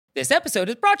This episode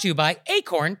is brought to you by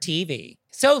Acorn TV.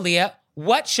 So, Leah,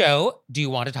 what show do you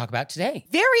want to talk about today?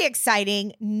 Very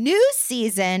exciting new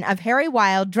season of Harry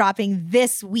Wild dropping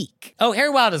this week. Oh, Harry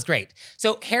Wild is great.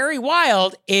 So Harry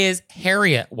Wild is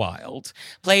Harriet Wild,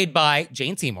 played by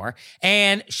Jane Seymour,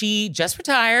 and she just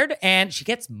retired and she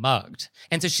gets mugged.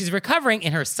 And so she's recovering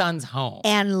in her son's home.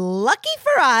 And lucky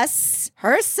for us,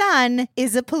 her son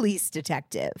is a police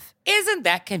detective. Isn't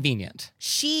that convenient?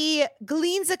 She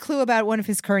gleans a clue about one of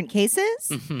his current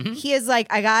cases. He is like,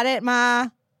 I got it, Ma.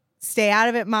 Stay out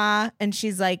of it, Ma. And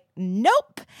she's like,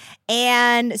 nope.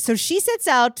 And so she sets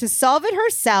out to solve it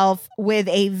herself with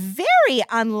a very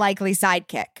unlikely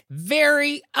sidekick.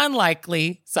 Very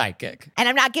unlikely sidekick. And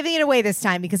I'm not giving it away this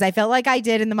time because I felt like I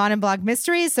did in the Mon and Blog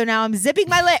Mysteries. So now I'm zipping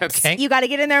my lips. Okay. You got to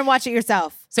get in there and watch it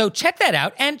yourself. So check that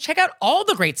out and check out all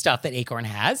the great stuff that Acorn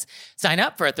has. Sign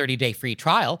up for a 30-day free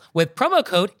trial with promo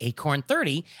code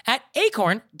ACORN30 at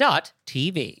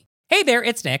acorn.tv. Hey there,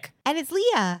 it's Nick. And it's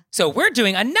Leah. So we're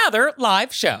doing another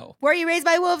live show. Were You Raised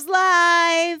by Wolves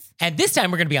live? And this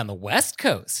time we're going to be on the West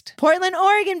Coast. Portland,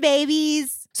 Oregon,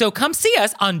 babies. So come see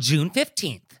us on June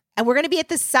 15th. And we're going to be at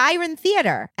the Siren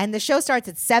Theater. And the show starts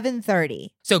at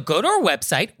 7:30. So go to our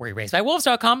website,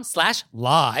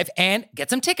 wereyouRaisedByWolves.com/live and get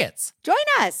some tickets. Join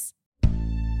us.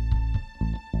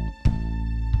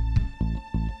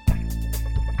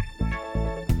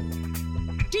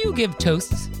 Do you give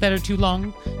toasts that are too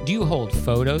long? Do you hold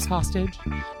photos hostage?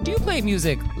 Do you play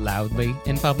music loudly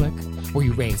in public? Were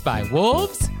you raised by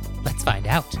wolves? Let's find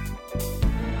out. Here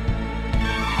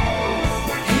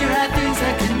are things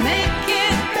that can make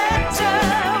it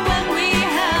better when we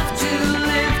have to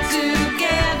live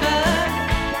together.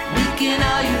 We can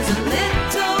all use a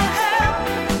little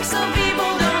help. Some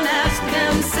people don't ask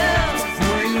themselves,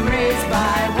 were you raised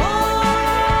by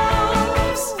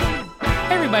wolves?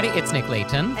 Hey everybody, it's Nick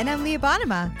Layton. And I'm Leah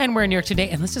Bonnema. And we're in New York today,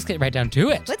 and let's just get right down to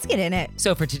it. Let's get in it.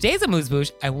 So for today's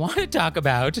Amuse-Bouche, I want to talk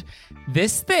about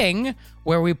this thing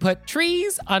where we put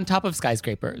trees on top of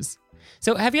skyscrapers.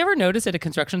 So have you ever noticed at a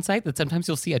construction site that sometimes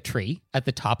you'll see a tree at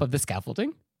the top of the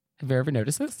scaffolding? Have you ever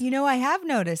noticed this? You know, I have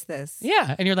noticed this.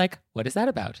 Yeah, and you're like, what is that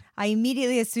about? I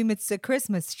immediately assume it's a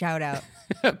Christmas shout out.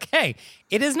 Okay,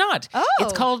 it is not. Oh.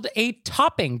 It's called a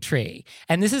topping tree.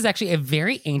 And this is actually a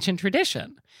very ancient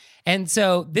tradition. And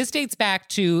so this dates back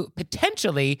to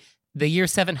potentially the year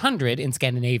 700 in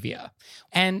Scandinavia.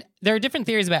 And there are different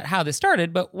theories about how this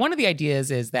started, but one of the ideas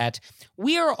is that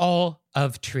we are all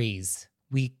of trees.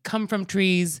 We come from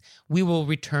trees. We will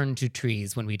return to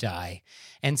trees when we die.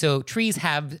 And so trees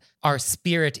have our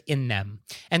spirit in them.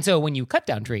 And so when you cut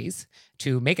down trees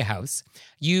to make a house,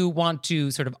 you want to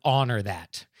sort of honor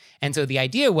that. And so the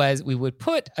idea was we would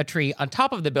put a tree on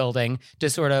top of the building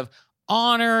to sort of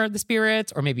honor the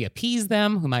spirits or maybe appease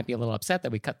them who might be a little upset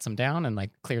that we cut some down and like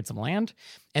cleared some land.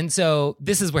 And so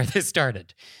this is where this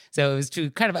started. So it was to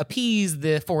kind of appease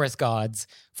the forest gods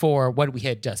for what we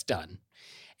had just done.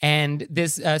 And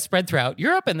this spread throughout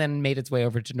Europe and then made its way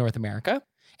over to North America.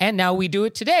 And now we do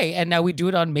it today. And now we do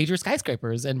it on major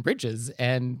skyscrapers and bridges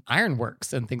and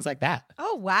ironworks and things like that.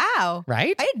 Oh, wow.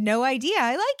 Right? I had no idea.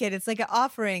 I like it. It's like an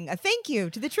offering, a thank you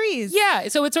to the trees. Yeah.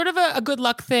 So it's sort of a good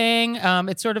luck thing.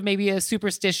 It's sort of maybe a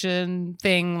superstition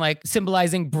thing, like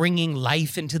symbolizing bringing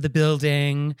life into the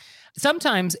building.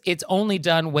 Sometimes it's only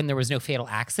done when there was no fatal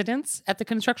accidents at the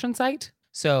construction site.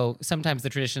 So sometimes the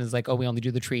tradition is like, oh, we only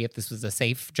do the tree if this was a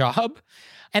safe job.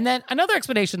 And then another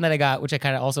explanation that I got, which I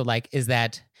kind of also like, is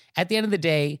that at the end of the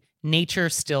day, nature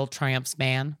still triumphs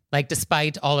man. Like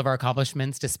despite all of our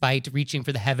accomplishments, despite reaching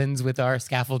for the heavens with our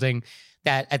scaffolding,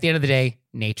 that at the end of the day,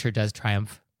 nature does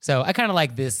triumph. So I kind of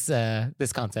like this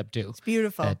this concept too. It's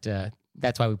beautiful.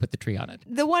 That's why we put the tree on it.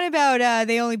 The one about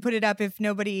they only put it up if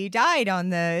nobody died on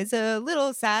the is a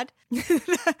little sad.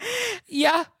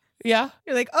 Yeah. Yeah.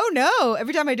 You're like, oh no.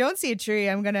 Every time I don't see a tree,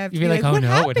 I'm going to have to You'd be like, oh what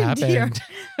no, what happened here?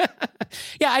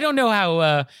 Yeah, I don't know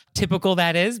how typical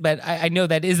that is, but I know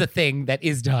that is a thing that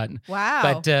is done. Wow.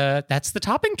 But that's the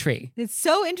topping tree. It's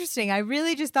so interesting. I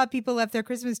really just thought people left their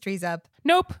Christmas trees up.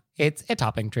 Nope, it's a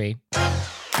topping tree.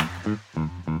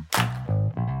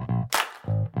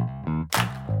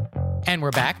 And we're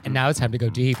back, and now it's time to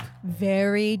go deep.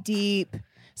 Very deep.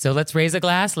 So let's raise a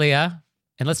glass, Leah.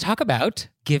 And let's talk about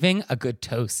giving a good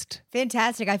toast.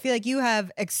 Fantastic. I feel like you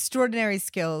have extraordinary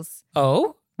skills.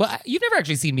 Oh? Well, you've never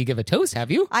actually seen me give a toast,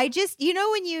 have you? I just, you know,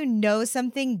 when you know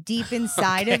something deep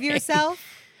inside of yourself,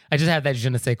 I just have that je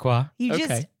ne sais quoi.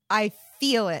 I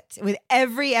feel it with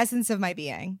every essence of my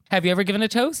being. Have you ever given a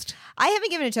toast? I haven't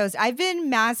given a toast. I've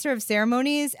been master of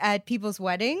ceremonies at people's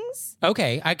weddings.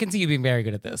 Okay. I can see you being very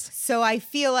good at this. So I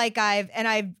feel like I've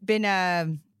been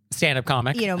a stand-up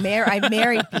comic. You know, I've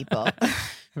married people.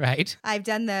 right? I've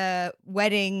done the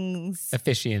weddings.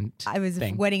 Officiant. I was a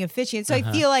thing. wedding officiant. So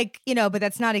I feel like, but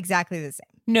that's not exactly the same.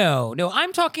 No,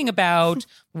 I'm talking about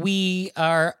we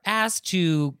are asked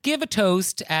to give a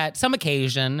toast at some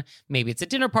occasion. Maybe it's a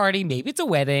dinner party, maybe it's a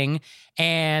wedding,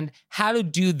 and how to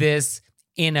do this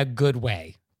in a good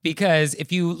way. Because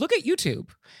if you look at YouTube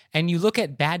and you look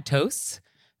at bad toasts,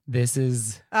 this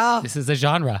is a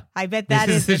genre. I bet that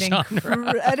This is is an a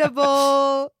genre.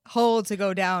 incredible hole to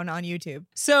go down on YouTube.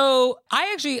 So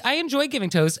I enjoy giving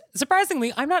toasts.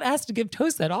 Surprisingly, I'm not asked to give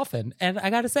toasts that often. And I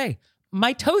got to say,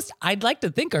 my toasts, I'd like to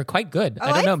think, are quite good.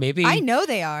 I don't know. Maybe I know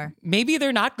they are. Maybe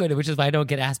they're not good, which is why I don't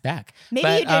get asked back. Maybe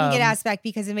But, you didn't get asked back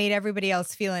because it made everybody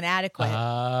else feel inadequate.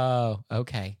 Oh,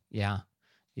 okay. Yeah.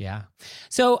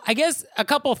 So I guess a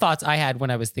couple of thoughts I had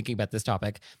when I was thinking about this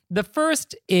topic. The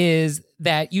first is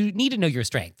that you need to know your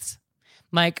strengths.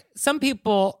 Like, some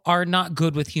people are not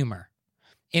good with humor.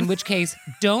 In which case,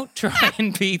 don't try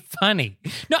and be funny.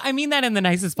 No, I mean that in the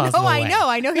nicest possible way.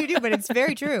 I know you do, but it's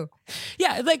very true.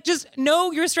 Yeah, like, just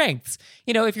know your strengths.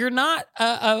 If you're not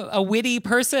a witty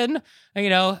person,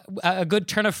 a good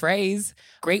turn of phrase,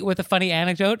 great with a funny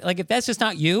anecdote, like, if that's just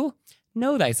not you,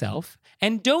 know thyself.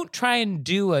 And don't try and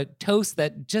do a toast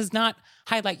that does not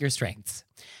highlight your strengths.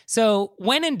 So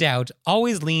when in doubt,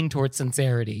 always lean towards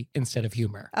sincerity instead of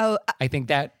humor. Oh, I think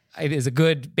that it is a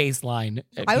good baseline.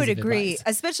 I would piece of agree. advice.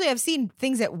 Especially I've seen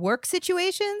things at work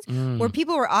situations where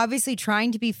people were obviously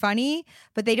trying to be funny,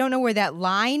 but they don't know where that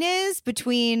line is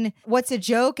between what's a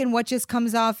joke and what just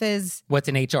comes off as, What's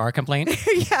an HR complaint?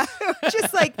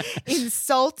 just like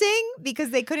insulting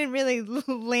because they couldn't really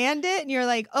land it. And you're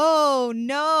like, oh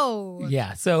no.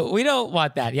 Yeah, so we don't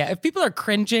want that. Yeah, if people are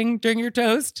cringing during your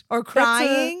toast Or that's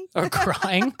crying. or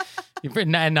crying,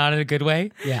 not in a good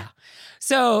way. Yeah.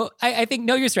 So I think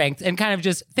know your strengths and kind of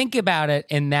just think about it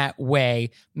in that way.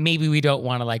 Maybe we don't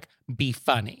want to like be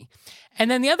funny. And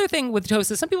then the other thing with toast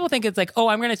is some people think it's like, oh,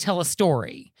 I'm going to tell a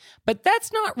story. But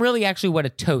that's not really actually what a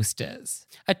toast is.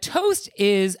 A toast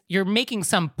is you're making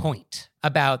some point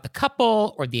about the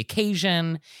couple or the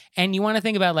occasion. And you want to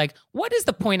think about like, what is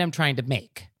the point I'm trying to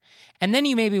make? And then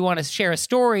you maybe want to share a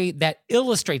story that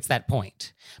illustrates that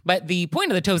point. But the point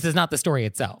of the toast is not the story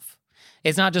itself.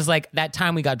 It's not just like that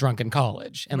time we got drunk in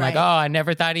college and like, Right. oh, I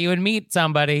never thought you would meet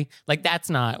somebody. Like,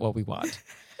 that's not what we want.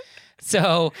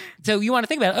 So you want to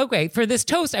think about, okay, for this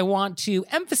toast, I want to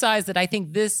emphasize that I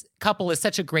think this couple is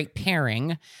such a great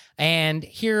pairing. And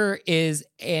here is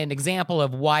an example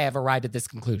of why I've arrived at this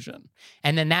conclusion.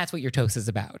 And then that's what your toast is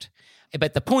about.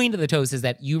 But the point of the toast is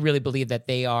that you really believe that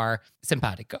they are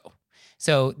simpatico.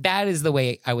 So that is the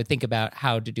way I would think about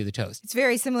how to do the toast. It's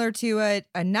very similar to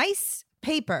a nice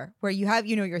paper where you have,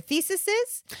 your thesis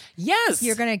is. Yes.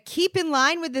 You're going to keep in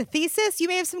line with the thesis. You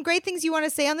may have some great things you want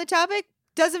to say on the topic.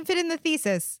 Doesn't fit in the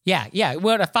thesis. Yeah.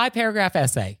 What a 5-paragraph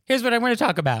essay. Here's what I'm going to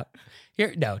talk about.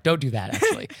 No, don't do that,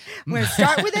 actually. I'm going to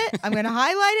start with it. I'm going to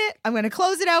highlight it. I'm going to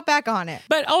close it out back on it.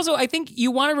 But also, I think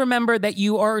you want to remember that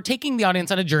you are taking the audience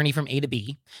on a journey from A to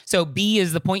B. So B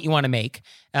is the point you want to make.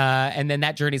 And then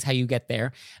that journey is how you get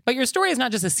there. But your story is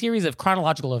not just a series of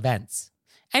chronological events.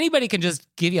 Anybody can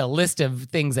just give you a list of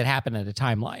things that happen at a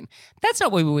timeline. That's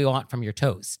not what we want from your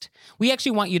toast. We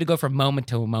actually want you to go from moment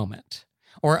to moment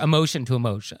or emotion to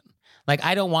emotion. Like,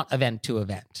 I don't want event to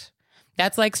event.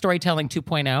 That's like storytelling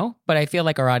 2.0, but I feel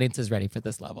like our audience is ready for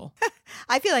this level.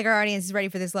 I feel like our audience is ready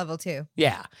for this level too.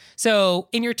 Yeah. So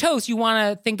in your toast, you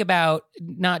want to think about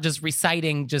not just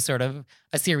reciting just sort of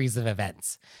a series of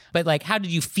events, but like, how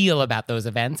did you feel about those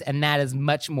events? And that is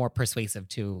much more persuasive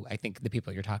to, I think, the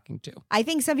people you're talking to. I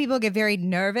think some people get very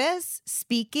nervous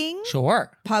speaking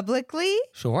Sure. publicly.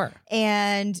 Sure.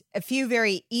 And a few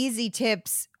very easy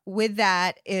tips with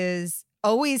that is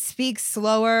always speak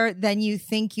slower than you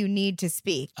think you need to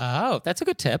speak. Oh, that's a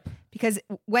good tip. Because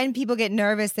when people get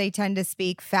nervous, they tend to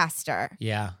speak faster.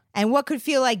 Yeah. And what could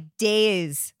feel like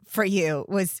days for you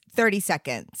was 30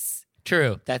 seconds.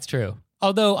 True. That's true.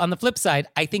 Although on the flip side,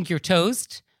 I think your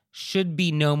toast should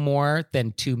be no more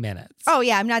than 2 minutes. Oh,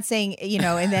 yeah. I'm not saying,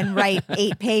 and then write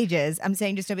 8 pages. I'm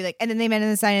saying just don't be like, and then they met in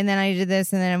the sign, and then I did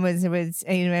this, and then it was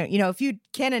if you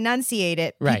can't enunciate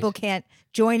it, Right. people can't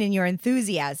join in your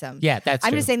enthusiasm. Yeah, that's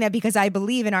I'm true. just saying that because I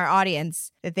believe in our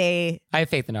audience that they I have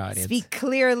faith in our audience. speak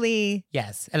clearly.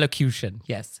 Yes. Elocution.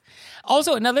 Yes.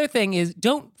 Also, another thing is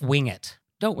don't wing it.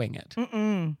 Don't wing it.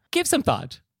 Mm-mm. Give some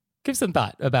thought. Give some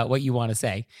thought about what you want to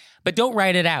say, but don't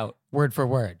write it out word for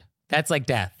word. That's like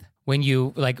death. when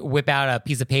you like whip out a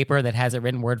piece of paper that has it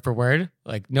written word for word.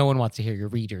 Like no one wants to hear you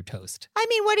read your toast. I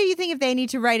mean, what do you think if they need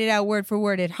to write it out word for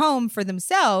word at home for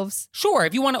themselves? Sure,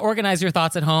 if you want to organize your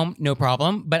thoughts at home, no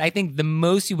problem. But I think the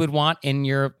most you would want in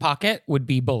your pocket would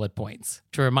be bullet points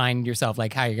to remind yourself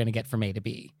like how you're going to get from A to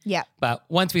B. Yeah. But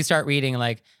once we start reading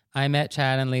like, I met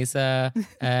Chad and Lisa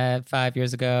 5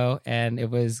 years ago and it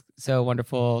was so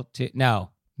wonderful to...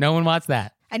 No one wants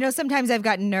that. I know sometimes I've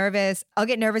gotten nervous. I'll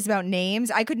get nervous about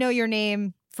names. I could know your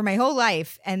name for my whole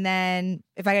life. And then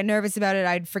if I got nervous about it,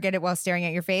 I'd forget it while staring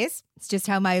at your face. It's just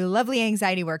how my lovely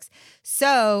anxiety works.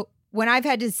 So when I've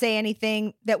had to say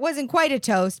anything that wasn't quite a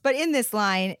toast, but in this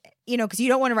line, you know, because you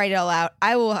don't want to write it all out,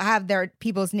 I will have their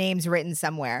people's names written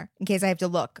somewhere in case I have to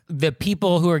look. The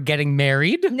people who are getting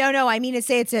married? No, I mean to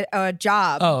say it's a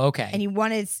job. Oh, okay. And you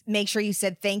want to make sure you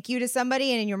said thank you to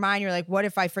somebody, and in your mind you're like, what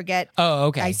if I forget? Oh,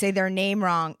 okay. I say their name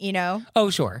wrong, you know?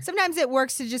 Oh, sure. Sometimes it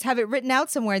works to just have it written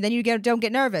out somewhere. Then you don't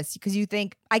get nervous because you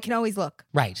think, I can always look.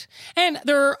 Right. And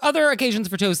there are other occasions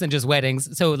for toast than just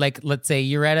weddings. So like, let's say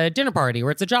you're at a dinner party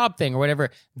or it's a job thing or whatever.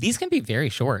 These can be very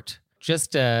short.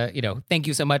 Just, thank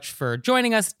you so much for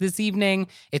joining us this evening.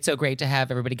 It's so great to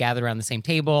have everybody gathered around the same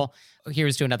table.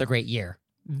 Here's to another great year.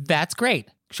 That's great.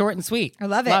 Short and sweet. I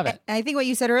love it. I think what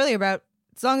you said earlier about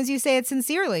as long as you say it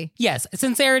sincerely. Yes,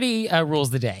 sincerity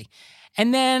rules the day.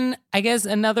 And then I guess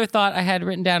another thought I had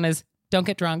written down is don't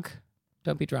get drunk.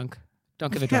 Don't be drunk.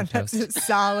 Don't give a drunk That's toast.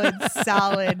 a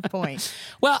solid point.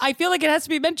 Well, I feel like it has to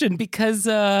be mentioned because,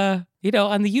 on the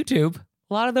YouTube,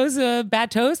 a lot of those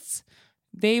bad toasts,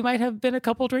 they might have been a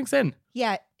couple drinks in.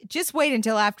 Yeah, just wait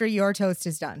until after your toast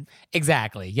is done.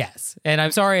 Exactly, yes. And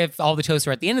I'm sorry if all the toasts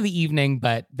are at the end of the evening,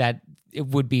 but that it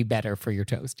would be better for your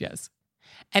toast, yes.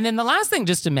 And then the last thing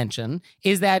just to mention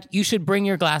is that you should bring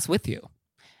your glass with you.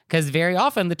 Because very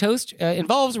often the toast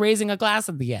involves raising a glass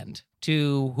at the end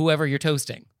to whoever you're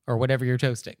toasting or whatever you're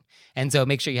toasting. And so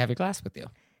make sure you have your glass with you.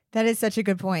 That is such a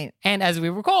good point. And as we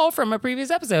recall from a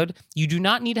previous episode, you do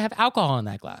not need to have alcohol in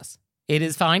that glass. It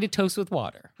is fine to toast with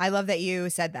water. I love that you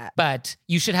said that. But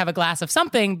you should have a glass of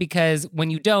something because when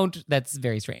you don't, that's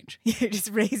very strange. You're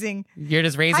just raising your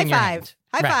High hand.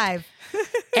 five. High Right. five.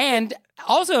 And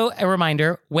also a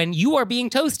reminder, when you are being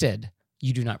toasted,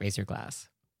 you do not raise your glass.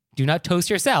 Do not toast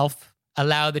yourself.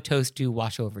 Allow the toast to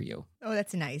wash over you. Oh,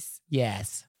 that's nice.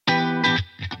 Yes.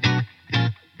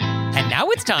 And now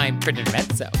it's time for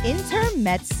Intermezzo.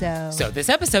 Intermezzo. So this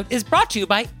episode is brought to you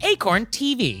by Acorn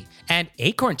TV. And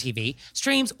Acorn TV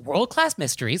streams world-class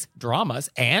mysteries, dramas,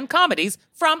 and comedies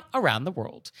from around the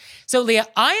world. So Leah,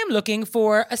 I am looking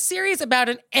for a series about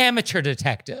an amateur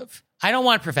detective. I don't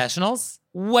want professionals.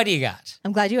 What do you got?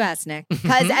 I'm glad you asked, Nick.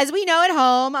 Because as we know at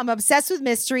home, I'm obsessed with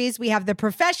mysteries. We have the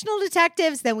professional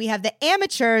detectives, then we have the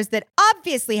amateurs that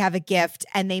obviously have a gift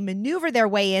and they maneuver their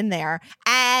way in there.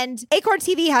 And Acorn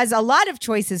TV has a lot of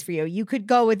choices for you. You could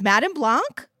go with Madame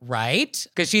Blanc. Right?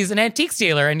 Because she's an antique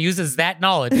stealer and uses that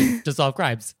knowledge to solve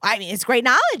crimes. I mean, it's great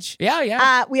knowledge.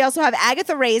 Yeah. We also have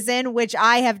Agatha Raisin, which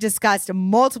I have discussed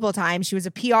multiple times. She was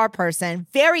a PR person,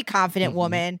 very confident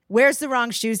woman, wears the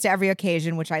wrong shoes to every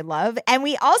occasion, which I love. And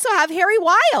we also have Harry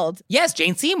Wild. Yes,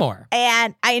 Jane Seymour.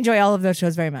 And I enjoy all of those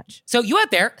shows very much. So you out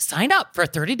there, sign up for a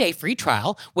 30-day free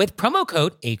trial with promo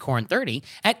code ACORN30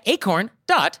 at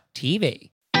acorn.tv.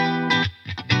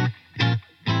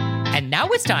 And now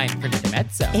it's time for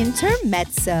Intermezzo.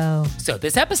 Intermezzo. So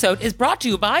this episode is brought to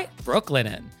you by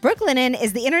Brooklinen. Brooklinen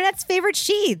is the internet's favorite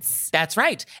sheets. That's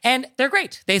right. And they're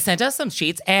great. They sent us some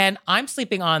sheets and I'm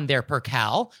sleeping on their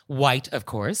percale, white, of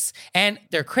course. And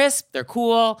they're crisp, they're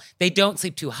cool. They don't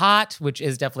sleep too hot, which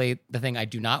is definitely the thing I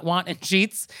do not want in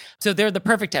sheets. So they're the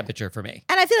perfect temperature for me.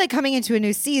 And I feel like coming into a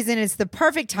new season, it's the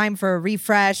perfect time for a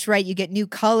refresh, right? You get new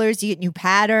colors, you get new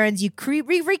patterns, you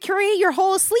recreate your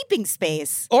whole sleeping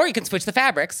space. Or you can switch the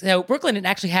fabrics. So Brooklinen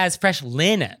actually has fresh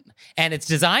linen. And it's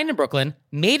designed in Brooklyn,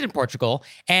 made in Portugal,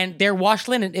 and their wash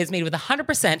linen is made with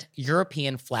 100%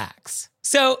 European flax.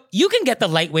 So you can get the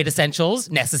lightweight essentials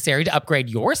necessary to upgrade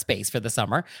your space for the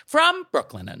summer from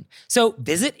Brooklinen. So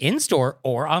visit in-store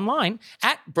or online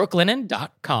at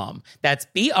brooklinen.com. That's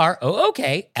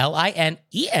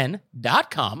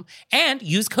BROOKLINEN.com and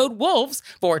use code WOLVES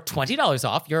for $20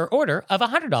 off your order of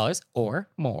 $100 or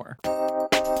more.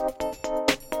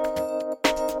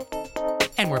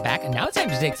 And we're back, and now it's time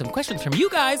to take some questions from you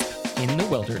guys in the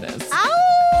wilderness. Ow!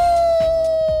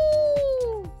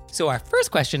 So our first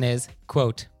question is,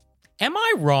 quote, am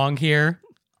I wrong here?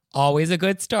 Always a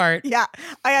good start. Yeah,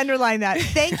 I underline that.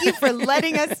 Thank you for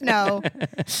letting us know.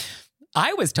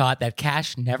 I was taught that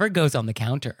cash never goes on the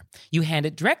counter. You hand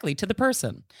it directly to the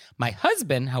person. My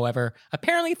husband, however,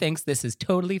 apparently thinks this is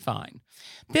totally fine.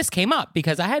 This came up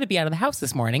because I had to be out of the house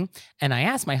this morning, and I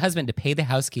asked my husband to pay the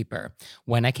housekeeper.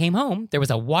 When I came home, there was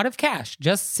a wad of cash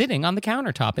just sitting on the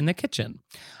countertop in the kitchen.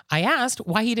 I asked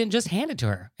why he didn't just hand it to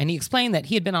her, and he explained that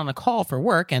he had been on a call for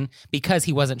work, and because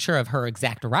he wasn't sure of her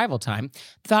exact arrival time,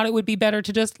 thought it would be better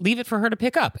to just leave it for her to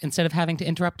pick up instead of having to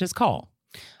interrupt his call.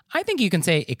 I think you can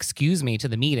say excuse me to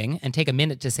the meeting and take a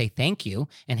minute to say thank you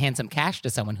and hand some cash to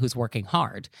someone who's working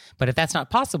hard. But if that's not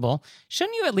possible,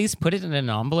 shouldn't you at least put it in an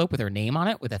envelope with her name on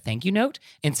it with a thank you note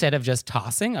instead of just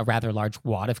tossing a rather large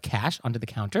wad of cash onto the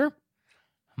counter?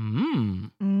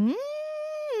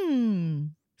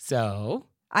 So?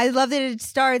 I love that it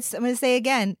starts. I'm going to say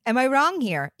again, am I wrong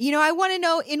here? I want to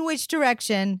know in which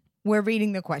direction we're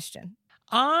reading the question.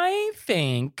 I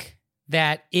think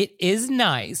that it is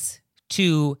nice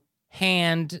to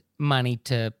hand money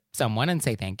to someone and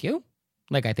say thank you.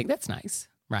 Like, I think that's nice,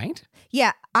 right?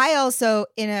 Yeah. I also,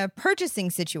 in a purchasing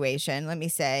situation, let me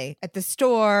say, at the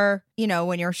store,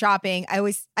 when you're shopping, I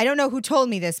don't know who told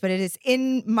me this, but it is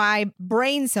in my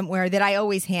brain somewhere that I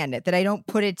always hand it, that I don't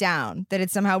put it down, that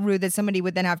it's somehow rude that somebody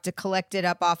would then have to collect it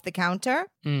up off the counter.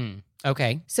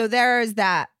 Okay. So there's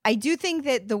that. I do think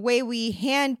that the way we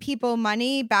hand people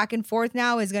money back and forth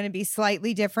now is going to be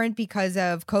slightly different because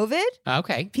of COVID.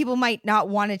 Okay. People might not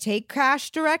want to take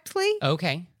cash directly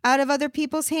out of other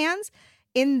people's hands.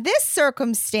 In this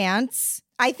circumstance,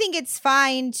 I think it's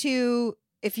fine to,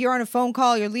 if you're on a phone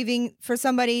call, you're leaving for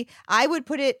somebody, I would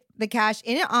put the cash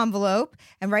in an envelope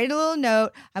and write a little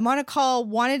note. I'm on a call,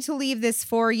 wanted to leave this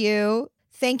for you.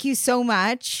 Thank you so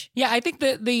much. Yeah, I think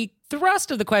the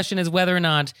thrust of the question is whether or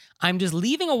not I'm just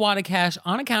leaving a wad of cash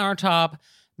on a countertop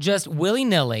just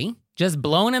willy-nilly, just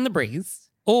blowing in the breeze,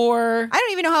 or... I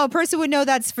don't even know how a person would know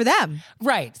that's for them.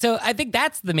 Right. So I think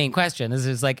that's the main question.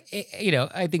 Is like,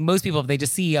 I think most people, if they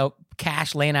just see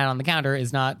cash laying out on the counter,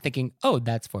 is not thinking, oh,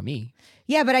 that's for me.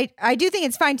 Yeah, but I do think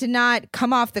it's fine to not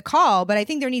come off the call, but I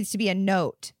think there needs to be a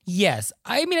note. Yes.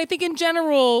 I mean, I think in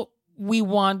general, we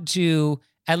want to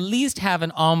at least have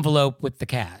an envelope with the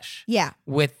cash. Yeah.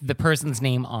 With the person's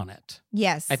name on it.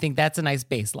 Yes. I think that's a nice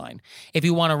baseline. If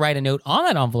you want to write a note on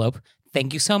that envelope,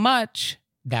 thank you so much,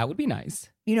 that would be nice.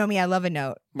 You know me, I love a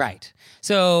note. Right.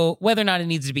 So whether or not it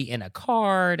needs to be in a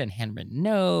card and handwritten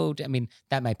note, I mean,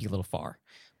 that might be a little far.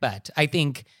 But I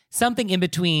think something in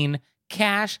between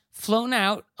cash flown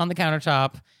out on the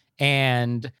countertop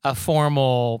and a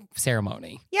formal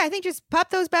ceremony. Yeah, I think just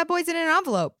pop those bad boys in an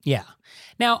envelope. Yeah.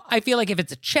 Now, I feel like if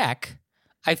it's a check,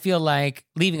 I feel like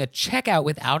leaving a check out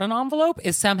without an envelope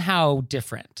is somehow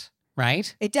different,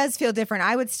 right? It does feel different.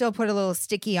 I would still put a little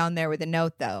sticky on there with a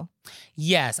note, though.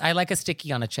 Yes, I like a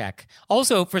sticky on a check.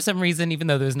 Also, for some reason, even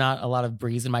though there's not a lot of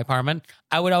breeze in my apartment,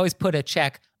 I would always put a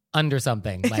check under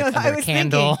something, like under a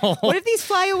candle. Thinking, what if these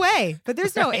fly away? But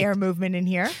there's no air movement in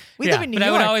here. We live in New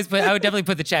York. I would definitely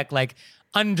put the check like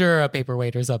under a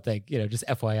paperweight or something, just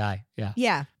FYI. Yeah.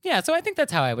 Yeah. Yeah. So I think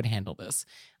that's how I would handle this.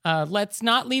 Let's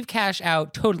not leave cash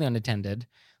out totally unattended.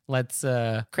 Let's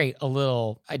create a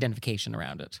little identification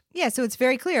around it. Yeah. So it's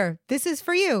very clear. This is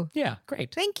for you. Yeah.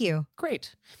 Great. Thank you.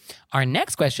 Great. Our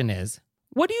next question is,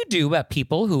 what do you do about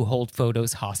people who hold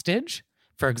photos hostage?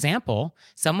 For example,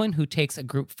 someone who takes a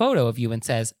group photo of you and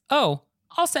says, "Oh,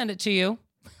 I'll send it to you."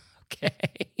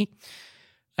 Okay.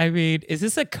 I mean, is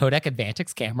this a Kodak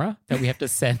Advantix camera that we have to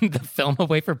send the film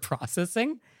away for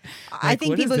processing? I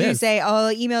think people do say, "Oh,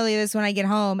 I'll email you this when I get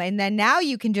home." And then now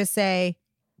you can just say,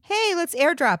 "Hey, let's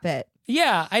airdrop it."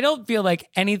 Yeah, I don't feel like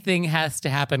anything has to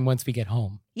happen once we get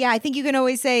home. Yeah, I think you can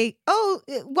always say, "Oh,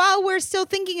 while we're still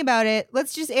thinking about it,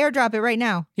 let's just airdrop it right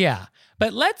now." Yeah,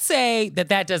 but let's say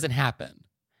that doesn't happen.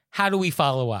 How do we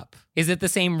follow up? Is it the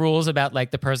same rules about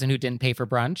like the person who didn't pay for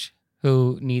brunch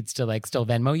who needs to like still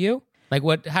Venmo you?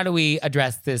 Like how do we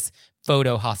address this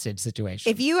photo hostage situation?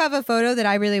 If you have a photo that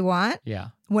I really want,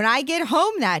 when I get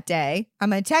home that day, I'm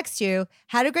going to text you,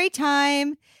 "Had a great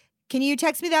time. Can you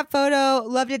text me that photo?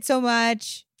 Loved it so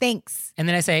much. Thanks." And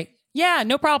then I say, "Yeah,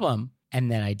 no problem."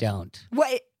 And then I don't.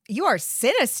 What? You are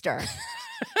sinister.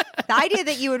 The idea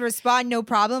that you would respond "no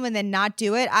problem" and then not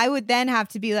do it, I would then have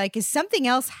to be like, is something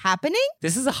else happening?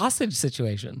 This is a hostage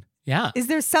situation. Yeah. Is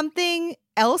there something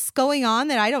else going on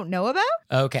that I don't know about?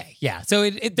 Okay. Yeah.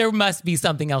 So there must be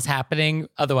something else happening.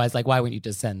 Otherwise, like, why wouldn't you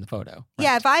just send the photo? Right.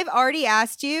 Yeah. If I've already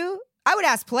asked you, I would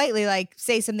ask politely, like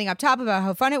say something up top about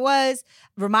how fun it was,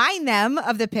 remind them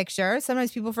of the picture.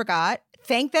 Sometimes people forgot,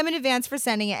 thank them in advance for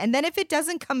sending it. And then if it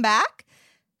doesn't come back,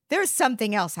 there's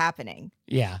something else happening.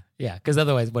 Yeah. Yeah. Because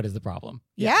otherwise, what is the problem?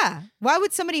 Yeah. Why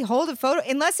would somebody hold a photo?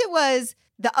 Unless it was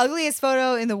the ugliest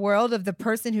photo in the world of the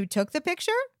person who took the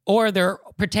picture? Or they're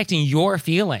protecting your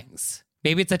feelings.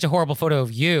 Maybe it's such a horrible photo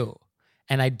of you,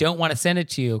 and I don't want to send it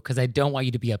to you because I don't want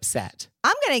you to be upset.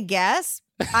 I'm going to guess.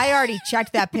 I already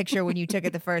checked that picture when you took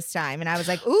it the first time, and I was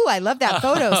like, ooh, I love that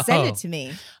photo. Send it to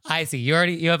me. I see.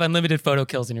 You have unlimited photo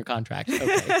kills in your contract.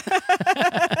 Okay.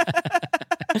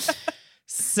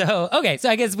 So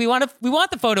I guess we want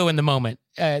the photo in the moment.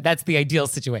 That's the ideal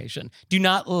situation. Do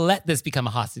not let this become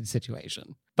a hostage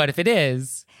situation. But if it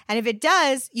is, and if it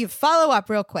does, you follow up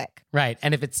real quick. Right.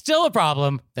 And if it's still a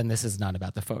problem, then this is not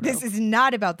about the photo. This is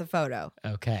not about the photo.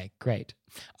 Okay, great.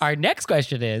 Our next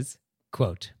question is,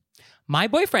 quote, my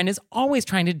boyfriend is always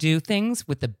trying to do things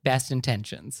with the best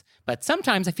intentions, but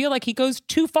sometimes I feel like he goes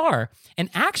too far and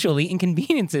actually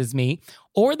inconveniences me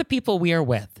or the people we are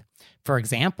with. For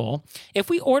example, if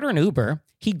we order an Uber,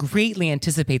 he greatly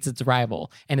anticipates its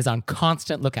arrival and is on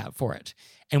constant lookout for it.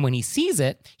 And when he sees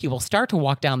it, he will start to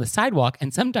walk down the sidewalk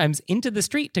and sometimes into the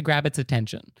street to grab its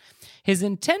attention. His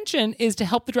intention is to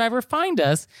help the driver find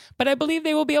us, but I believe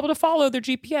they will be able to follow their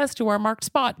GPS to our marked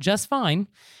spot just fine,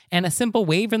 and a simple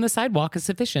wave from the sidewalk is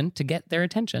sufficient to get their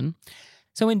attention.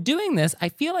 So in doing this, I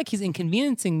feel like he's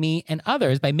inconveniencing me and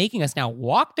others by making us now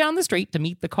walk down the street to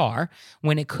meet the car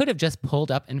when it could have just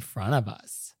pulled up in front of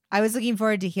us. I was looking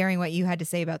forward to hearing what you had to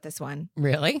say about this one.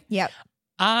 Really? Yep.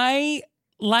 I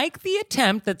like the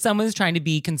attempt that someone's trying to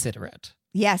be considerate.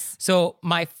 Yes. So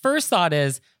my first thought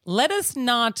is, let us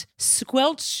not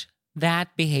squelch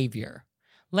that behavior.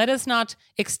 Let us not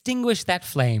extinguish that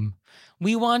flame.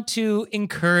 We want to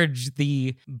encourage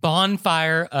the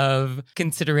bonfire of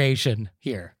consideration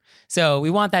here. So we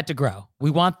want that to grow.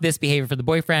 We want this behavior for the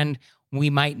boyfriend. We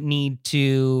might need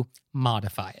to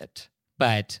modify it.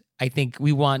 But I think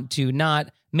we want to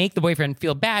not make the boyfriend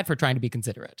feel bad for trying to be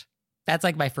considerate. That's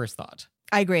like my first thought.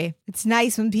 I agree. It's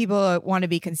nice when people want to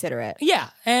be considerate.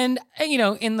 Yeah. And,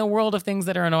 in the world of things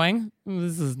that are annoying,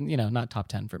 this is, not top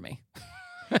 10 for me.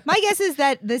 My guess is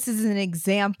that this is an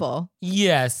example.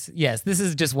 Yes. This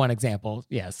is just one example.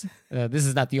 Yes. This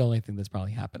is not the only thing that's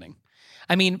probably happening.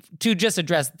 I mean, to just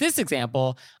address this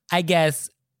example, I guess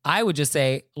I would just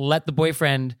say, let the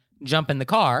boyfriend jump in the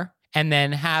car and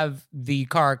then have the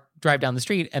car drive down the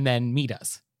street and then meet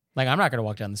us. Like, I'm not going to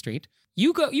walk down the street.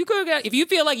 You go, if you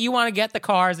feel like you want to get the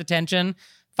car's attention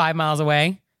 5 miles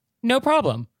away, no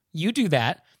problem. You do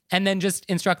that and then just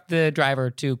instruct the driver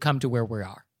to come to where we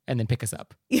are and then pick us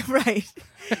up. Yeah, right.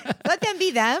 Let them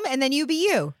be them and then you be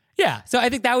you. Yeah. So I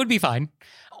think that would be fine.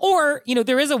 Or,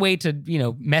 there is a way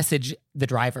to, message the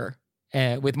driver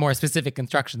with more specific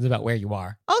instructions about where you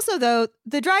are. Also, though,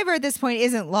 the driver at this point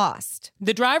isn't lost.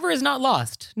 The driver is not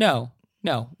lost. No.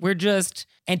 We're just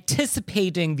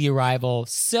anticipating the arrival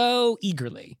so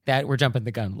eagerly that we're jumping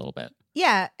the gun a little bit.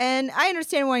 Yeah. And I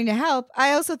understand wanting to help.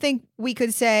 I also think we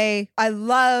could say, I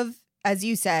love, as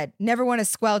you said, never want to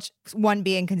squelch one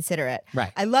being considerate.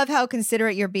 Right. I love how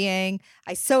considerate you're being.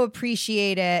 I so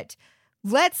appreciate it.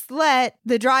 Let's let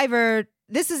the driver,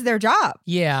 this is their job.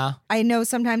 Yeah. I know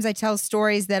sometimes I tell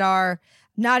stories that are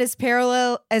not as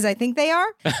parallel as I think they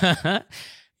are.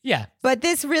 Yeah. But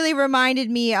this really reminded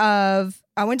me of,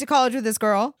 I went to college with this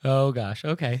girl. Oh, gosh.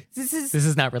 Okay. This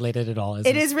is not related at all, is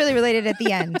it? It is really related at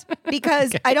the end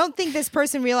because I don't think this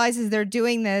person realizes they're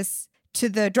doing this to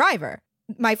the driver.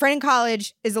 My friend in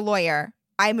college is a lawyer.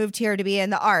 I moved here to be in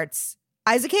the arts.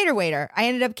 I was a cater waiter. I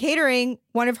ended up catering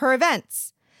one of her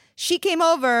events. She came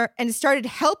over and started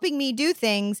helping me do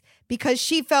things because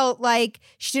she felt like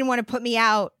she didn't want to put me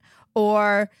out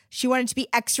or she wanted to be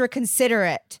extra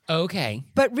considerate. Okay.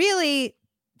 But really,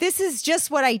 this is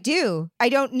just what I do. I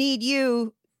don't need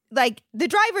you. Like, the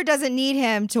driver doesn't need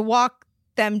him to walk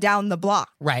them down the block.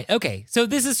 Right. Okay. So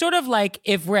this is sort of like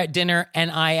if we're at dinner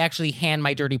and I actually hand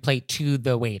my dirty plate to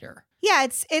the waiter. Yeah,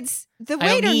 it's the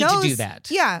waiter I don't need knows to do that.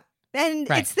 Yeah. And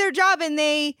Right. it's their job and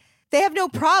they have no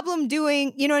problem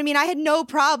doing, you know what I mean? I had no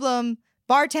problem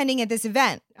bartending at this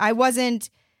event.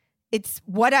 It's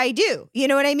what I do. You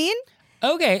know what I mean?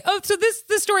 Okay. Oh, so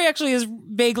this story actually is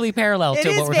vaguely parallel to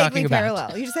what we're talking about.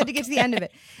 Parallel. You just had to get to the end of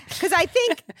it. Because I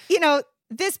think,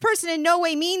 this person in no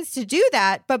way means to do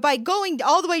that, but by going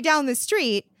all the way down the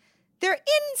street, they're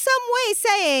in some way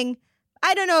saying,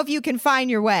 I don't know if you can find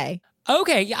your way.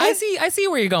 Okay. Yeah, I see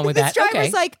where you're going with this that. Okay.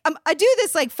 driver's like, I do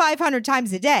this like 500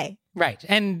 times a day. Right.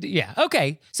 And yeah.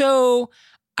 Okay. So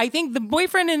I think the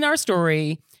boyfriend in our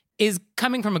story is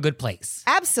coming from a good place.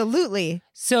 Absolutely.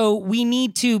 So we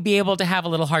need to be able to have a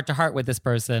little heart to heart with this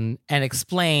person and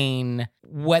explain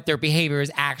what their behavior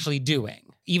is actually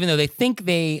doing. even though they think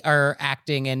they are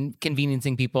acting and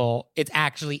conveniencing people, it's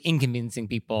actually inconveniencing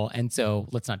people. And so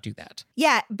let's not do that.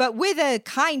 Yeah, but with a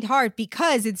kind heart,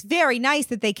 because it's very nice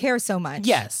that they care so much.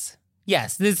 Yes.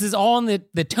 Yes. This is all in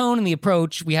the tone and the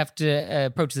approach. We have to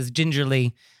approach this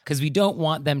gingerly because we don't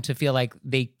want them to feel like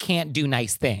they can't do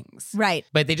nice things. Right.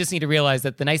 But they just need to realize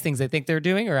that the nice things they think they're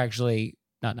doing are actually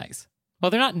not nice.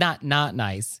 Well, they're not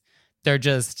nice. They're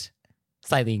just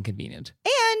slightly inconvenient.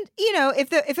 And,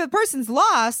 if a person's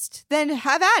lost, then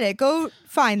have at it. Go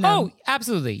find them. Oh,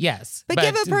 absolutely. Yes. But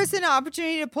give a person an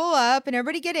opportunity to pull up and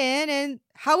everybody get in and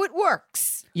how it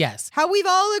works. Yes. How we've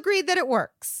all agreed that it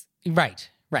works. Right.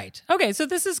 Okay, so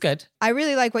this is good. I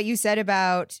really like what you said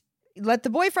about let the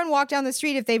boyfriend walk down the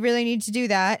street if they really need to do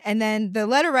that. And then the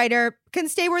letter writer can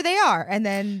stay where they are and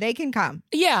then they can come.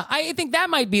 Yeah, I think that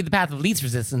might be the path of least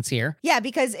resistance here. Yeah,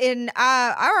 because in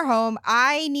our home,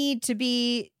 I need to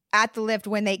be at the lift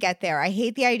when they get there. I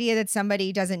hate the idea that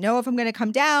somebody doesn't know if I'm going to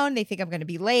come down. They think I'm going to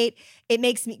be late. It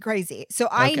makes me crazy. So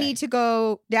I need to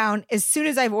go down as soon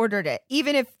as I've ordered it,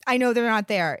 even if I know they're not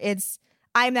there.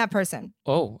 I'm that person.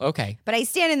 Oh, okay. But I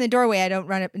stand in the doorway. I don't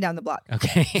run up and down the block.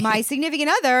 Okay. My significant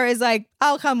other is like,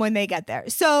 I'll come when they get there.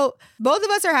 So both of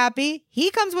us are happy. He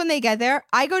comes when they get there.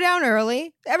 I go down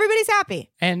early. Everybody's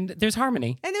happy. And there's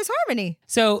harmony.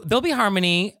 So there'll be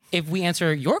harmony if we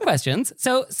answer your questions.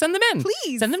 So send them in.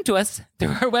 Please. Send them to us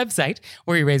through our website,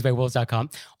 wereyouRaisedByWolves.com.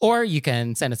 Or you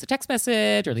can send us a text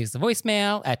message or leave us a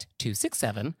voicemail at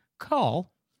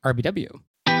 267-CALL-RBW.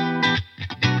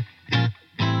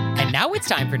 And now it's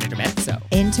time for an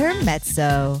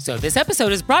intermezzo. So this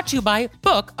episode is brought to you by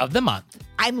Book of the Month.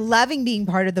 I'm loving being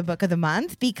part of the Book of the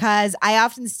Month because I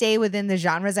often stay within the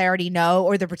genres I already know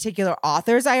or the particular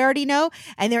authors I already know.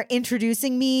 And they're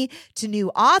introducing me to new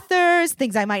authors,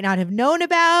 things I might not have known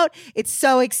about. It's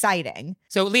so exciting.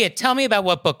 So Leah, tell me about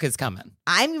what book is coming.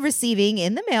 I'm receiving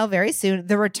in the mail very soon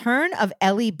The Return of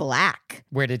Ellie Black.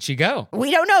 Where did she go?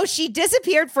 We don't know. She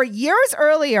disappeared for years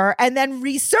earlier and then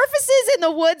resurfaces in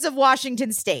the woods of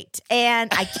Washington State.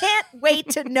 And I can't wait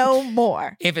to know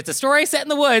more. If it's a story set in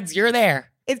the woods, you're there.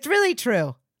 It's really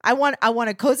true. I want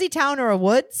a cozy town or a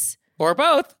woods. Or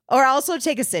both. Or also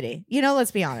take a city.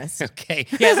 Let's be honest. Okay.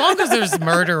 Yeah, as long as there's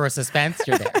murder or suspense,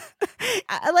 you're there.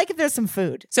 I like if there's some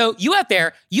food. So you out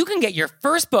there, you can get your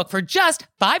first book for just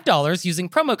 $5 using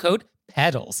promo code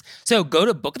PEDALS. So go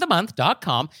to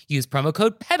bookofthemonth.com, use promo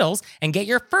code PEDALS, and get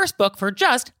your first book for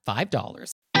just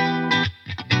 $5. And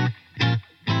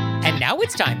now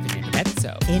it's time for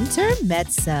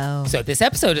Intermezzo. So this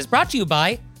episode is brought to you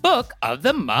by Book of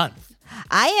the Month.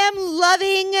 I am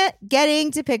loving getting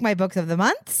to pick my books of the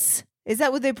months. Is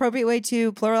that what the appropriate way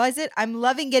to pluralize it? I'm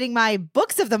loving getting my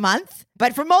books of the month,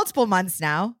 but for multiple months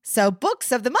now. So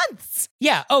books of the months.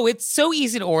 Yeah. Oh, it's so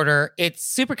easy to order. It's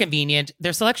super convenient.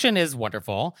 Their selection is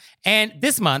wonderful. And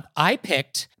this month I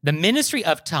picked The Ministry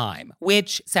of Time,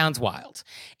 which sounds wild.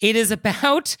 It is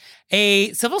about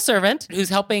a civil servant who's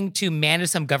helping to manage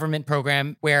some government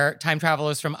program where time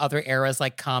travelers from other eras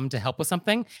come to help with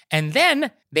something. And then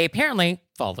they apparently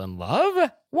fall in love.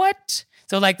 What?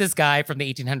 So this guy from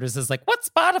the 1800s is like, what's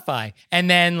Spotify? And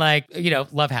then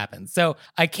love happens. So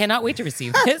I cannot wait to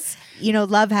receive this.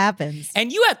 Love happens.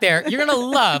 And you out there, you're going to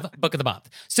love Book of the Month.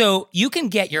 So you can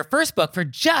get your first book for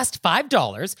just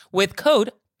 $5 with code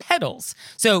PEDALS.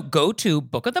 So go to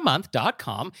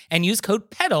bookofthemonth.com and use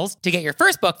code PEDALS to get your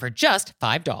first book for just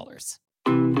 $5.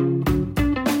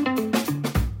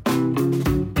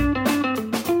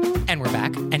 And we're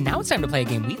back. And now it's time to play a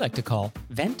game we like to call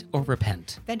Vent or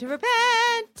Repent. Vent or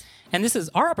Repent. And this is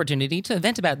our opportunity to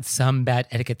vent about some bad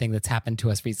etiquette thing that's happened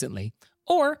to us recently.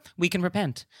 Or we can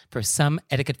repent for some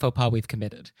etiquette faux pas we've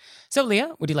committed. So,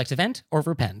 Leah, would you like to vent or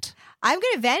repent? I'm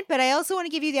going to vent, but I also want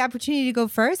to give you the opportunity to go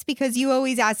first because you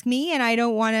always ask me and I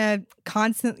don't want to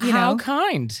constantly, How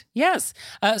kind. Yes.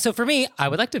 So for me, I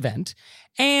would like to vent.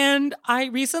 And I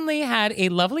recently had a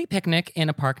lovely picnic in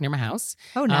a park near my house.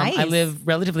 Oh, nice. I live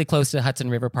relatively close to Hudson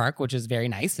River Park, which is very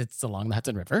nice. It's along the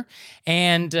Hudson River.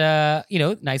 And,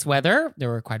 nice weather. There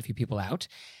were quite a few people out.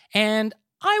 And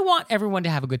I want everyone to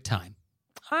have a good time.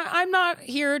 I'm not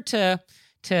here to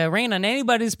rain on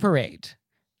anybody's parade.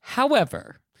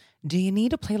 However, do you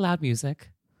need to play loud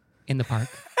music in the park?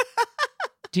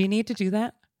 Do you need to do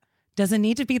that? Does it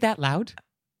need to be that loud?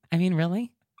 I mean,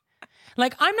 really?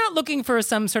 I'm not looking for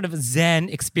some sort of Zen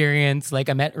experience like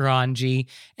I'm at Ranji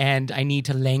and I need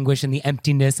to languish in the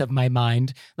emptiness of my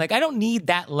mind. I don't need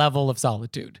that level of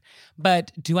solitude.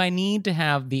 But do I need to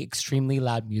have the extremely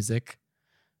loud music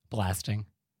blasting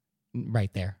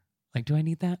right there? Do I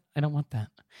need that? I don't want that.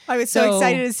 I was so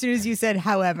excited as soon as you said,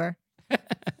 however.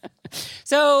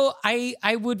 So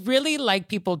I would really like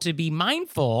people to be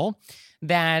mindful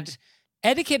that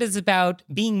etiquette is about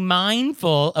being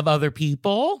mindful of other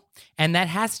people. And that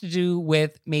has to do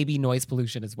with maybe noise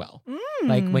pollution as well.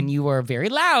 Like when you are very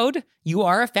loud, you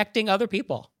are affecting other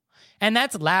people. And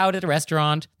that's loud at a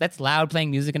restaurant. That's loud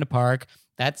playing music in a park.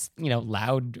 That's,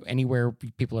 loud anywhere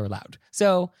people are loud.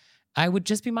 So I would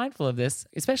just be mindful of this,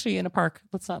 especially in a park.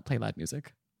 Let's not play loud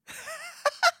music.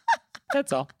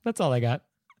 That's all. That's all I got.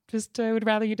 Just I would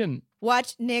rather you didn't.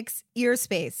 Watch Nick's ear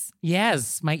space.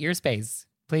 Yes, my ear space,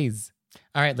 please.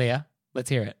 All right, Leah, let's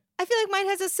hear it. I feel like mine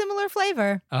has a similar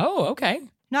flavor. Oh, okay.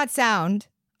 Not sound.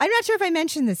 I'm not sure if I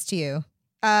mentioned this to you.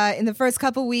 In the first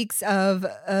couple weeks of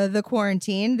the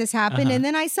quarantine, this happened, and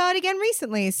then I saw it again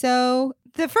recently. So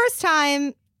the first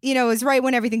time, was right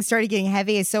when everything started getting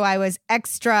heavy. So I was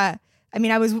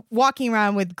I was walking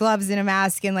around with gloves and a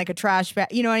mask and like a trash bag.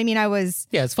 You know what I mean?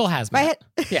 Yeah, it's full hazmat.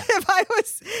 Yeah. If I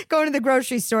was going to the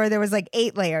grocery store, there was like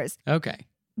 8 layers. Okay.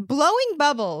 Blowing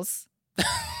bubbles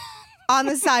on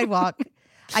the sidewalk.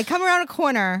 I come around a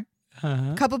corner,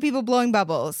 a couple people blowing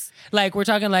bubbles. Like we're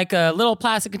talking like a little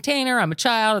plastic container. I'm a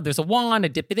child. There's a wand. I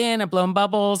dip it in. I'm blowing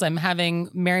bubbles. I'm having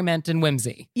merriment and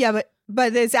whimsy. Yeah,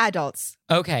 but there's adults.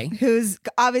 Okay. Who's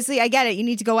obviously, I get it. You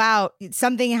need to go out. You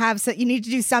need to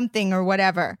do something or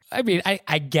whatever. I mean,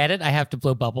 I get it. I have to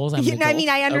blow bubbles. I'm an adult. I mean,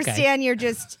 I understand you're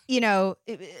just,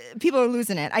 people are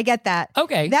losing it. I get that.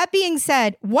 Okay. That being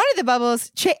said, one of the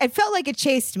bubbles, it felt like it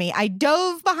chased me. I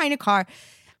dove behind a car.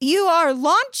 You are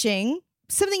launching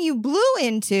something you blew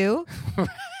into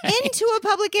a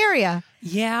public area.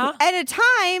 Yeah. At a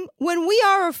time when we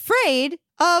are afraid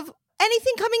of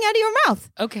anything coming out of your mouth.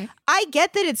 Okay. I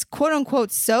get that it's quote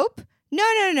unquote soap.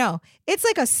 No. It's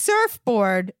like a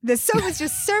surfboard. The soap is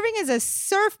just serving as a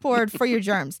surfboard for your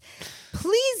germs.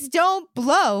 Please don't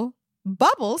blow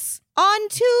bubbles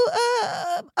onto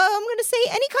I'm going to say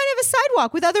any kind of a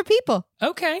sidewalk with other people.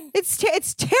 Okay.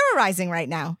 It's terrorizing right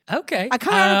now. Okay. I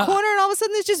come around a corner and all of a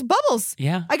sudden there's just bubbles.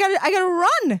 Yeah. I gotta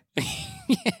run.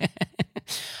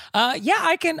 Yeah,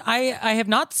 I have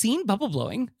not seen bubble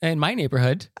blowing in my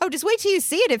neighborhood. Oh, just wait till you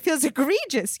see it. It feels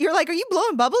egregious. You're like, are you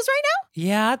blowing bubbles right now?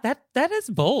 Yeah, that is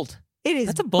bold. It is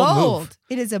That's a bold move.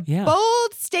 It is a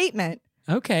bold statement.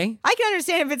 Okay. I can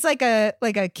understand if it's like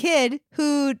a kid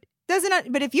who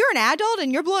doesn't, but if you're an adult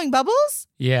and you're blowing bubbles,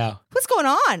 Yeah. what's going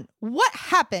on? What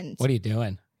happened? What are you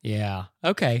doing? Yeah.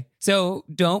 Okay. So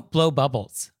don't blow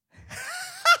bubbles.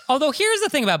 Although here's the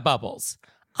thing about bubbles.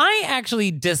 I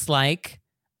actually dislike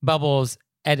bubbles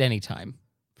at any time.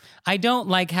 I don't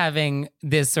like having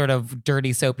this sort of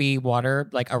dirty, soapy water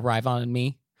like arrive on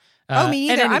me.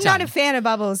 Me either. I'm not a fan of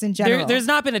bubbles in general. There's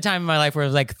not been a time in my life where I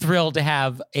was like thrilled to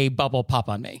have a bubble pop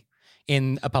on me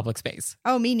in a public space.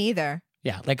 Oh, me neither.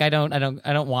 Yeah, like I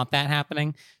don't want that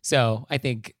happening. So I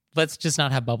think let's just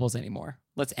not have bubbles anymore.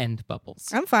 Let's end bubbles.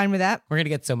 I'm fine with that. We're gonna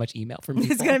get so much email from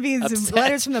people. It's gonna be some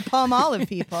letters from the Palm Olive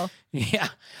people. Yeah.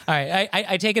 All right.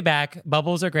 I take it back.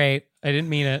 Bubbles are great. I didn't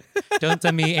mean it. Don't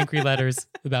send me angry letters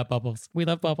about bubbles. We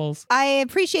love bubbles. I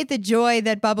appreciate the joy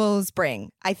that bubbles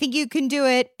bring. I think you can do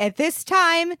it at this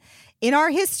time in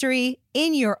our history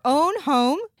in your own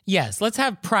home. Yes. Let's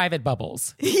have private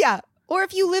bubbles. Yeah. Or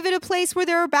if you live in a place where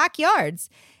there are backyards.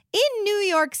 In New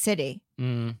York City.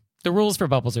 The rules for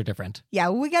bubbles are different. Yeah,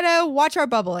 we gotta watch our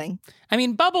bubbling. I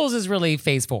mean, bubbles is really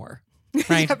phase 4,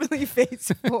 right? Definitely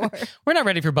phase 4. We're not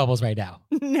ready for bubbles right now.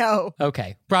 No.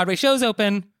 Okay. Broadway show's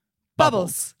open.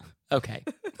 Bubbles. Okay.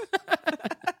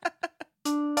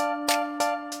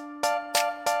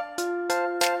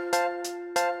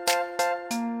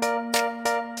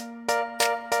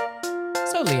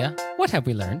 So, Leah, what have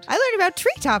we learned? I learned about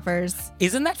tree toppers.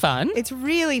 Isn't that fun? It's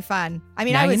really fun. I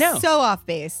mean, Now I was you know. so off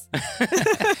base.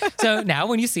 So now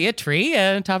when you see a tree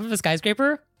on top of a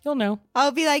skyscraper, you'll know.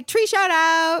 I'll be like, tree shout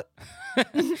out.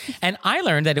 And I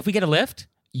learned that if we get a lift,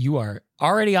 you are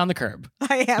already on the curb.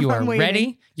 I am. You are I'm waiting.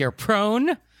 ready. You're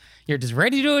prone. You're just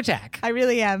ready to attack. I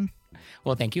really am.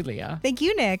 Well, thank you, Leah. Thank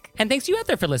you, Nick. And thanks to you out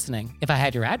there for listening. If I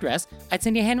had your address, I'd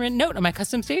send you a handwritten note on my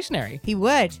custom stationery. He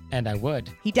would. And I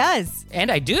would. He does.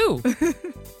 And I do.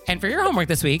 And for your homework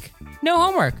this week, no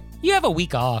homework. You have a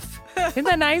week off. Isn't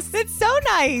that nice? It's so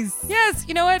nice. Yes,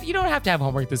 you know what? You don't have to have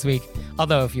homework this week.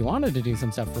 Although if you wanted to do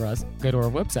some stuff for us, go to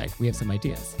our website. We have some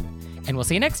ideas. And we'll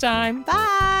see you next time.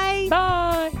 Bye.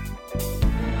 Bye.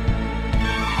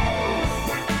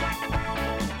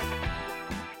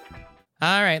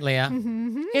 All right, Leah.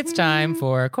 It's time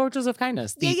for Cordials of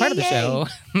Kindness, the Yay, part of the yay, show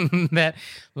that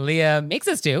Leah makes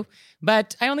us do.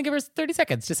 But I only give her 30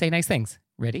 seconds to say nice things.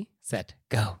 Ready, set,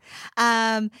 go.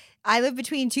 I live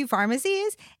between 2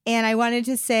 pharmacies, and I wanted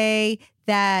to say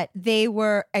that they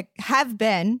have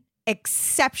been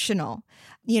exceptional.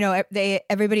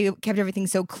 Everybody kept everything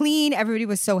so clean. Everybody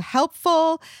was so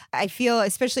helpful. I feel,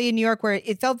 especially in New York, where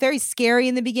it felt very scary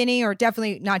in the beginning, or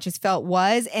definitely not just felt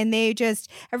was. And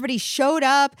everybody showed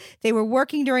up. They were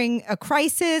working during a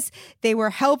crisis. They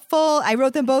were helpful. I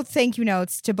wrote them both thank you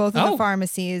notes to both of the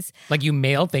pharmacies. Like you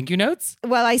mailed thank you notes?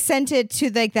 Well, I sent it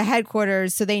to the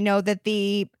headquarters so they know that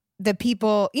the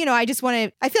people, I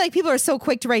feel like people are so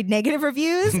quick to write negative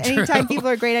reviews. Anytime people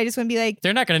are great, I just want to be like,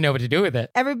 they're not going to know what to do with it.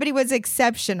 Everybody was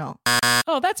exceptional.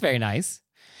 Oh, that's very nice.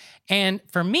 And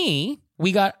for me,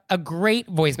 we got a great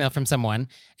voicemail from someone,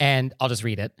 and I'll just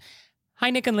read it.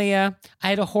 Hi, Nick and Leah. I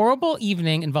had a horrible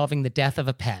evening involving the death of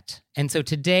a pet, and so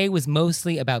today was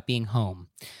mostly about being home.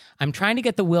 I'm trying to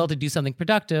get the will to do something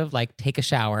productive, like take a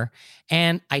shower,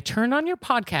 and I turned on your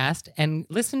podcast and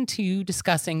listened to you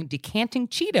discussing decanting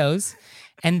Cheetos,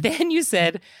 and then you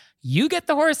said, you get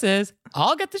the horses,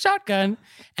 I'll get the shotgun,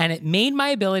 and it made my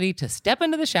ability to step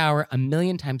into the shower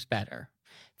 1,000,000 times better.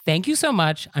 Thank you so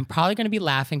much. I'm probably going to be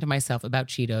laughing to myself about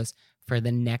Cheetos for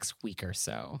the next week or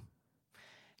so.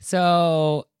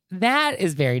 So that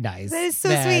is very nice. That is so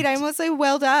sweet. I almost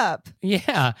welled up.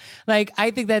 Yeah. I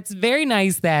think that's very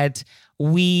nice that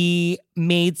we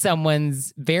made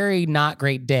someone's very not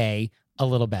great day a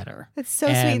little better. That's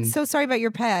so sweet. So sorry about your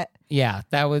pet. Yeah,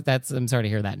 I'm sorry to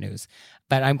hear that news.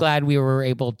 But I'm glad we were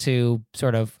able to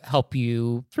sort of help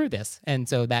you through this. And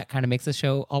so that kind of makes the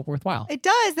show all worthwhile. It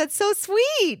does. That's so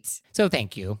sweet. So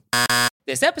thank you.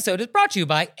 This episode is brought to you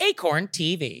by Acorn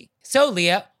TV. So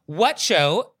Leah, what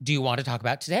show do you want to talk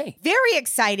about today? Very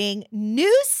exciting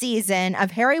new season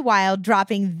of Harry Wild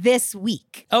dropping this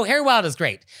week. Oh, Harry Wild is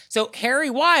great. So Harry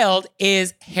Wild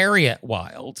is Harriet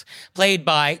Wild, played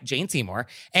by Jane Seymour,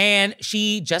 and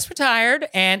she just retired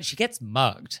and she gets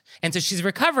mugged. And so she's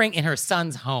recovering in her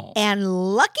son's home.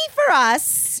 And lucky for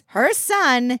us, her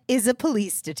son is a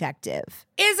police detective.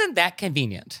 Isn't that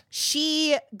convenient?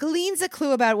 She gleans a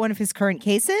clue about one of his current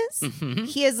cases.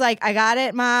 He is like, I got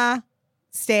it, Ma.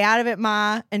 Stay out of it,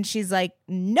 Ma. And she's like,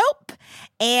 nope.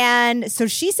 And so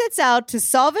she sets out to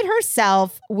solve it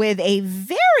herself with a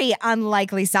very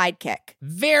unlikely sidekick.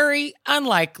 Very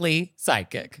unlikely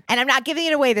sidekick. And I'm not giving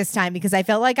it away this time because I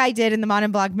felt like I did in the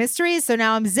Mon Blanc Mysteries. So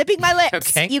now I'm zipping my lips.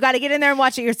 Okay. You got to get in there and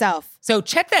watch it yourself. So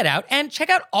check that out and check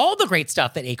out all the great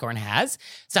stuff that Acorn has.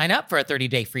 Sign up for a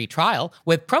 30-day free trial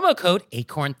with promo code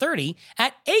ACORN30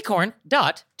 at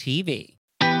acorn.tv.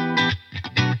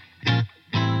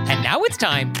 And now it's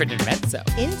time for Intermezzo.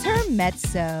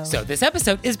 Intermezzo. So this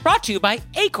episode is brought to you by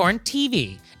Acorn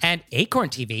TV. And Acorn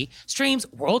TV streams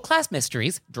world-class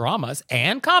mysteries, dramas,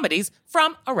 and comedies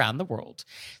from around the world.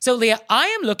 So Leah, I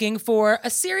am looking for a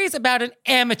series about an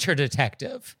amateur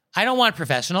detective. I don't want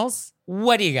professionals.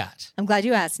 What do you got? I'm glad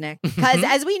you asked, Nick. Because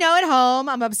as we know at home,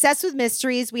 I'm obsessed with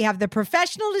mysteries. We have the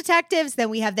professional detectives, then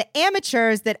we have the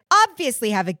amateurs that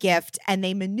obviously have a gift and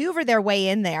they maneuver their way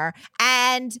in there.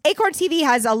 And Acorn TV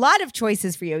has a lot of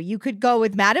choices for you. You could go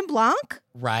with Madame Blanc.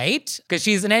 Right? Because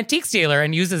she's an antique stealer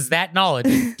and uses that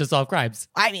knowledge to solve crimes.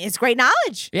 I mean, it's great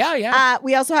knowledge. Yeah.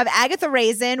 We also have Agatha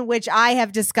Raisin, which I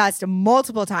have discussed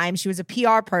multiple times. She was a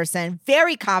PR person,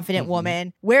 very confident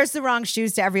woman, wears the wrong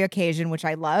shoes to every occasion, which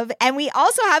I love. And we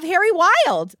also have Harry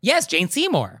Wild. Yes, Jane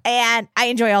Seymour. And I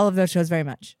enjoy all of those shows very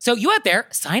much. So you out there,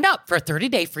 sign up for a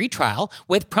 30-day free trial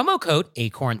with promo code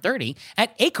ACORN30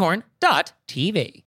 at acorn.tv.